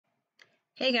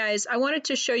Hey guys, I wanted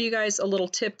to show you guys a little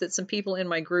tip that some people in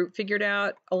my group figured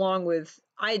out along with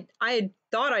I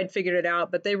thought I'd figured it out,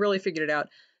 but they really figured it out.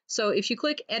 So if you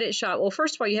click edit shop, well,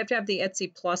 first of all, you have to have the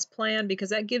Etsy Plus plan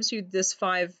because that gives you this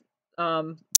five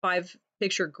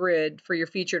picture grid for your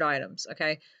featured items,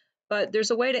 okay? But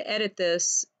there's a way to edit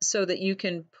this so that you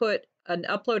can put an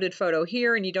uploaded photo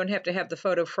here and you don't have to have the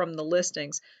photo from the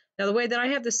listings. Now, the way that I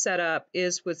have this set up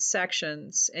is with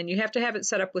sections, and you have to have it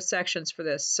set up with sections for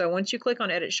this. So once you click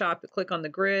on Edit Shop, you click on the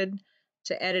grid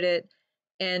to edit it,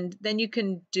 and then you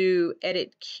can do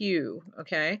Edit Queue,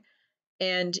 okay?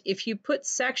 And if you put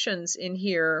sections in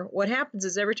here, what happens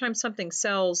is every time something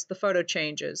sells, the photo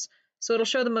changes. So it'll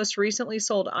show the most recently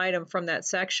sold item from that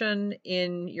section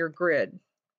in your grid.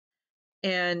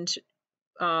 And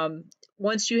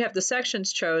once you have the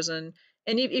sections chosen,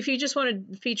 and if you just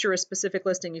want to feature a specific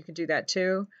listing, you can do that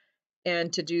too.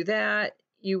 And to do that,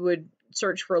 you would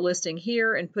search for a listing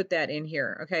here and put that in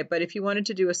here. Okay, but if you wanted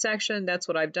to do a section, that's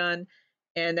what I've done.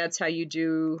 And that's how you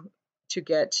do to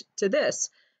get to this.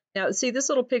 Now, see this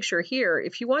little picture here,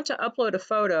 if you want to upload a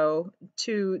photo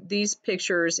to these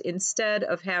pictures instead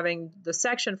of having the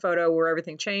section photo where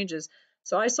everything changes.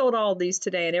 So I sold all of these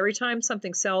today, and every time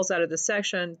something sells out of the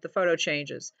section, the photo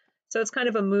changes. So it's kind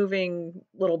of a moving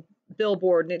little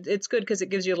billboard, and it's good because it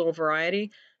gives you a little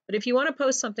variety. But if you want to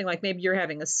post something like maybe you're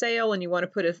having a sale and you want to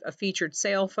put a featured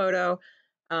sale photo,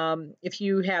 if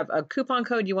you have a coupon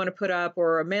code you want to put up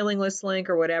or a mailing list link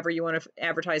or whatever you want to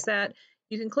advertise that,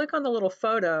 you can click on the little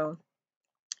photo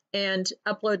and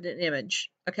upload an image,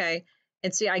 okay?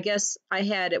 And see, I guess I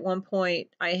had at one point,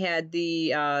 I had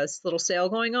the little sale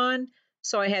going on.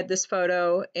 So I had this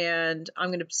photo and I'm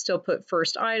going to still put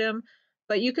first item,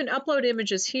 but you can upload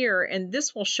images here and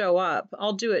this will show up.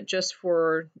 I'll do it just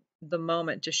for the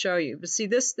moment to show you. But see,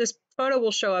 this photo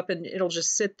will show up and it'll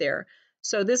just sit there.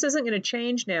 So this isn't going to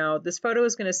change now. This photo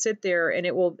is going to sit there and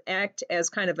it will act as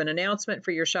kind of an announcement for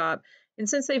your shop. And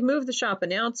since they've moved the shop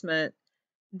announcement,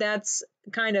 that's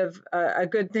kind of a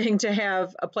good thing to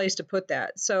have a place to put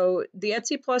that. So the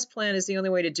Etsy Plus plan is the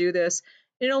only way to do this.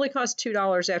 It only costs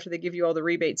 $2 after they give you all the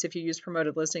rebates if you use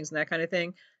promoted listings and that kind of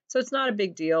thing. So it's not a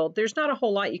big deal. There's not a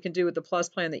whole lot you can do with the Plus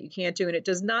plan that you can't do, and it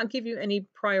does not give you any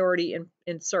priority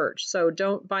in search. So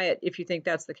don't buy it if you think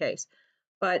that's the case.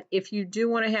 But if you do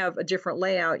want to have a different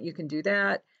layout, you can do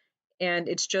that. And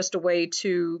it's just a way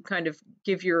to kind of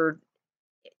give your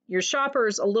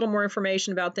shoppers a little more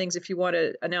information about things if you want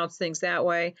to announce things that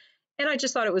way. And I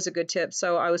just thought it was a good tip.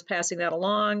 So I was passing that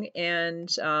along, and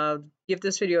give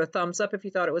this video a thumbs up if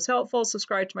you thought it was helpful.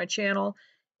 Subscribe to my channel,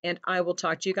 and I will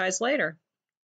talk to you guys later.